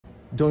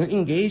Don't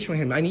engage with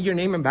him. I need your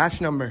name and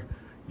badge number.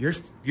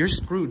 You're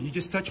screwed. You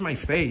just touched my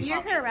face.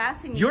 You're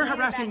harassing me. You're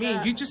harassing me.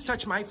 You just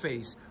touched my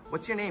face.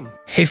 What's your name?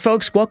 Hey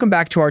folks, welcome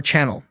back to our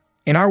channel.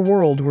 In our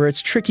world where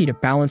it's tricky to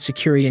balance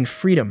security and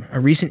freedom, a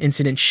recent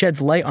incident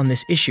sheds light on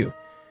this issue.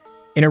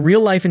 In a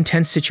real-life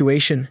intense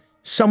situation,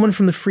 someone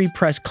from the free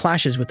press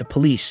clashes with the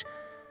police.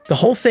 The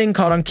whole thing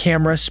caught on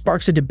camera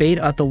sparks a debate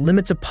about the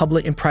limits of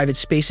public and private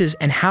spaces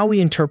and how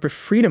we interpret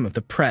freedom of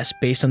the press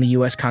based on the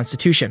US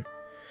Constitution.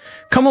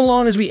 Come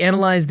along as we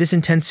analyze this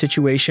intense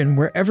situation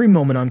where every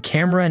moment on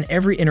camera and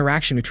every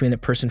interaction between the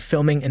person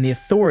filming and the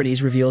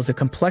authorities reveals the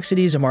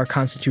complexities of our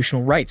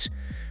constitutional rights.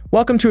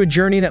 Welcome to a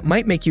journey that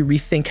might make you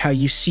rethink how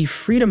you see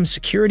freedom,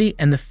 security,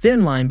 and the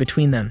thin line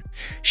between them.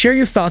 Share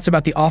your thoughts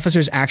about the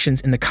officer's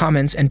actions in the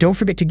comments, and don't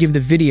forget to give the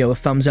video a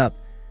thumbs up.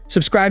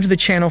 Subscribe to the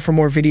channel for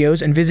more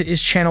videos and visit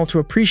his channel to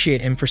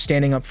appreciate him for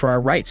standing up for our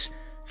rights.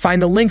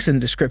 Find the links in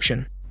the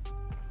description.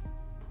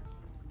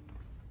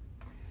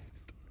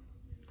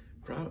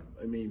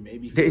 I mean,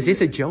 maybe. Is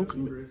this a joke?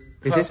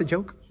 Is this a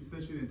joke? She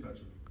said she didn't touch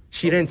me.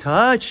 She didn't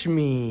touch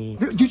me.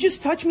 You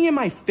just touched me in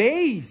my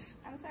face.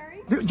 I'm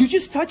sorry? You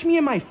just touched me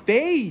in my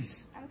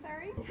face. I'm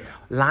sorry? Okay.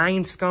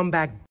 Lying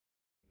scumbag.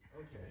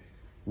 Okay.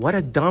 What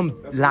a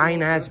dumb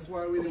lying ass. That's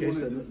why we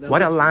didn't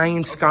What a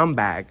lying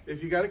scumbag.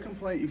 If you got a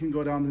complaint, you can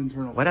go down to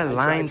internal. What a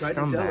lying I tried to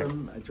tell scumbag.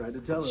 him. I tried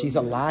to tell him. She's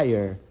a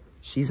liar.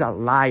 She's a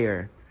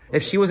liar.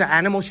 If she was an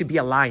animal, she'd be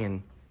a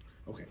lion.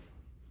 Okay.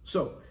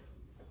 So,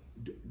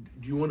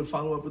 do you want to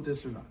follow up with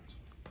this or not?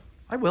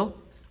 I will.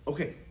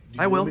 Okay.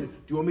 I will. Do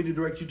you want me to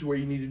direct you to where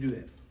you need to do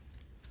that?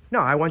 No,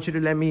 I want you to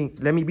let me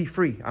be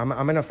free.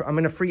 I'm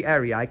in a free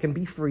area. I can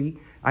be free.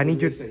 I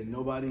need you. Say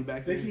nobody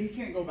back there. He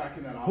can't go back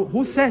in that office.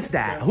 Who says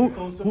that?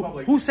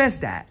 Who says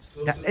that?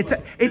 It's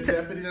a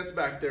deputy that's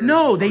back there.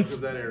 No, it's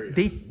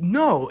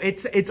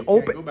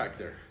open. Can't go back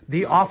there.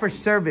 They offer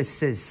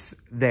services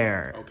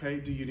there. Okay.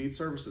 Do you need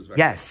services back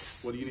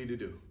Yes. there? What do you need to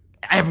do?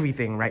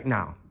 Everything right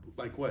now.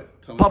 Like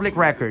what? Tell me Public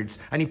what you need to records.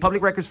 I need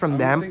public records from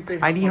them.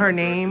 I need her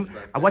name.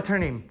 What's her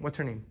name? What's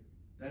her name?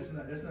 That's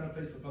not a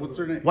place to What's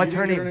her name? What's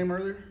her name?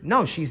 Earlier?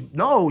 No, she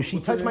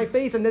touched my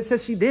face and then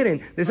says she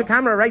didn't. There's a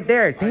camera right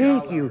there.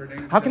 Thank you.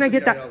 How can I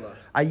get that?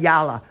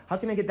 Ayala. How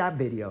can I get that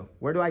video?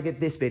 Where do I get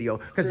this video?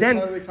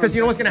 Because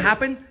you know what's gonna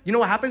happen? You know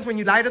what happens when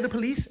you lie to the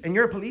police and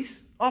you're a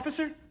police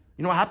officer?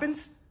 You know what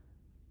happens?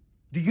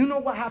 Do you know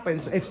what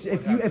happens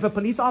if a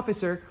police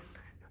officer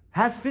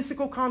has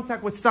physical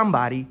contact with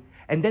somebody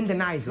and then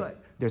denies it?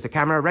 There's a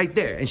camera right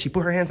there, and she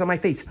put her hands on my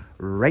face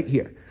right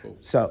here. Cool.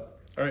 So,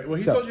 all right. Well,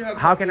 he told you how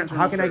to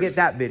how can I get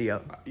that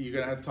video? You're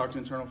gonna have to talk to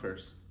internal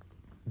affairs.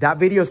 That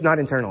video is not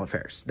internal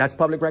affairs. That's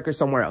public record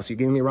somewhere else. You're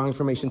giving me wrong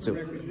information too.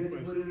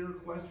 Put in a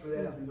request for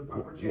that through the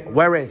proper channel.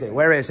 Where is it?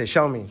 Where is it?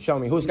 Show me. Show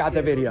me. Who's got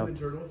the video?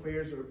 Internal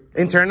affairs.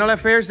 Internal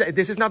affairs.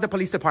 This is not the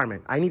police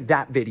department. I need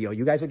that video.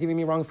 You guys are giving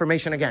me wrong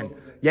information again.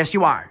 Yes,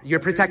 you are. You're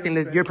protecting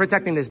this. You're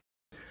protecting this.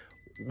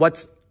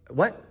 What?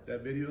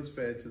 That video is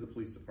fed to the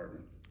police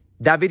department.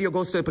 That video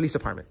goes to the police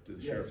department. To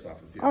the sheriff's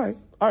office. Yes. All right.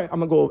 All right. I'm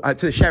gonna go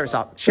to the sheriff's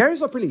office.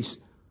 Sheriff's or police?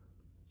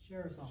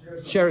 Sheriff's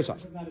office. Sheriff's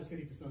office. This is not a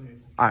city facility.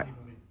 It's All right.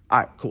 All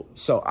right. Cool.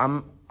 So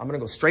I'm gonna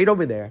go straight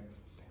over there,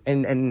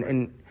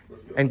 and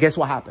guess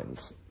what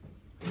happens?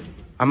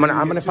 I'm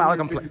gonna file a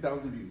complaint.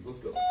 250,000 views. Let's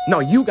go.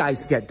 No, you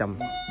guys get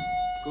them.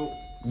 Cool.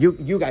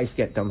 You guys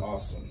get them.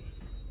 Awesome.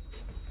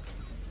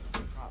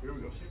 Here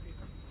we go.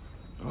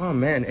 Oh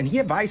man, and he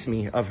advised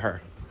me of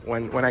her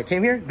when I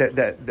came here.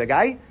 The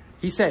guy,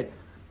 he said,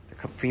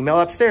 the female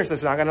upstairs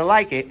is not gonna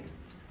like it.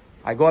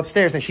 I go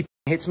upstairs and she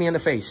hits me in the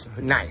face.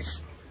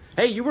 Nice.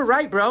 Hey, you were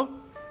right, bro.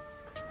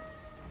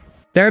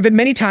 There have been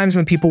many times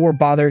when people were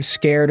bothered,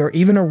 scared, or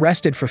even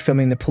arrested for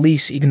filming the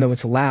police, even though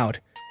it's allowed.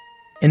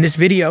 In this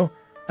video,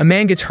 a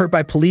man gets hurt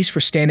by police for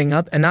standing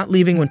up and not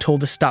leaving when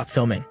told to stop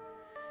filming.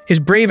 His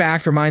brave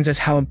act reminds us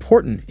how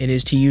important it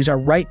is to use our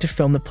right to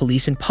film the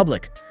police in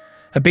public.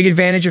 A big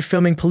advantage of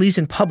filming police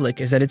in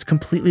public is that it's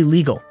completely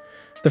legal.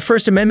 The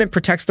First Amendment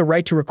protects the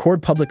right to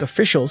record public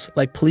officials,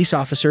 like police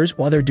officers,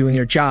 while they're doing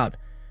their job.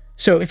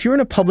 So if you're in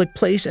a public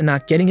place and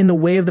not getting in the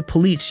way of the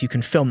police, you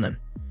can film them.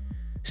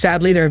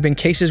 Sadly, there have been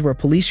cases where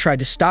police tried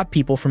to stop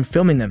people from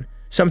filming them,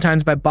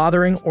 sometimes by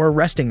bothering or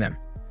arresting them.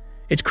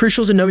 It's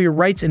crucial to know your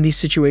rights in these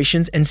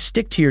situations and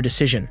stick to your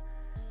decision.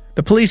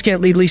 The police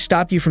can't legally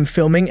stop you from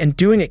filming, and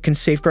doing it can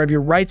safeguard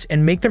your rights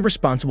and make them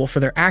responsible for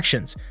their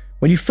actions.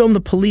 When you film the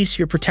police,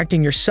 you're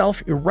protecting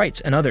yourself, your rights,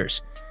 and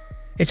others.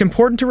 It's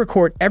important to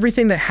record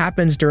everything that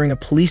happens during a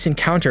police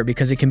encounter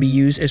because it can be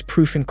used as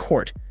proof in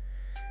court.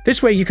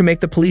 This way, you can make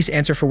the police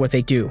answer for what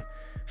they do.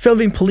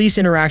 Filming police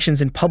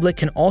interactions in public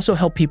can also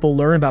help people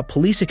learn about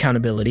police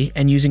accountability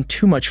and using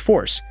too much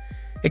force.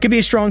 It can be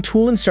a strong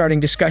tool in starting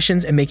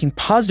discussions and making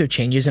positive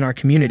changes in our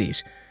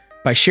communities.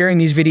 By sharing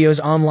these videos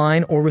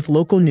online or with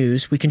local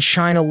news, we can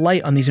shine a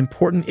light on these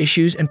important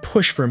issues and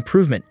push for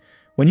improvement.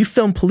 When you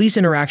film police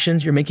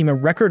interactions, you're making a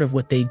record of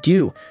what they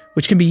do,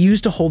 which can be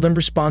used to hold them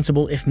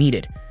responsible if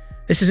needed.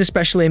 This is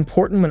especially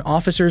important when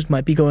officers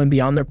might be going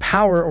beyond their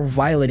power or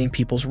violating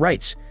people's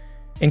rights.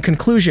 In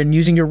conclusion,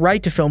 using your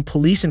right to film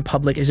police in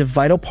public is a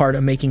vital part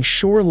of making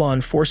sure law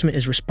enforcement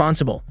is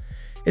responsible.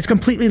 It's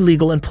completely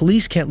legal and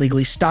police can't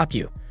legally stop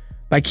you.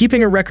 By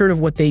keeping a record of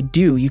what they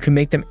do, you can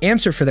make them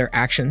answer for their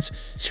actions,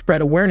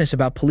 spread awareness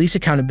about police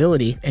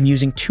accountability and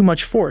using too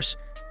much force,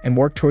 and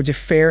work towards a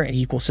fair and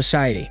equal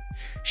society.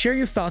 Share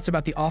your thoughts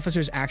about the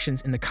officer's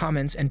actions in the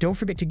comments, and don't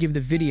forget to give the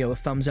video a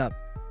thumbs up.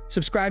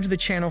 Subscribe to the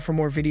channel for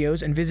more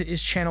videos and visit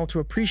his channel to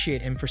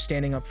appreciate him for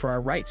standing up for our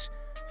rights.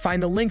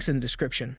 Find the links in the description.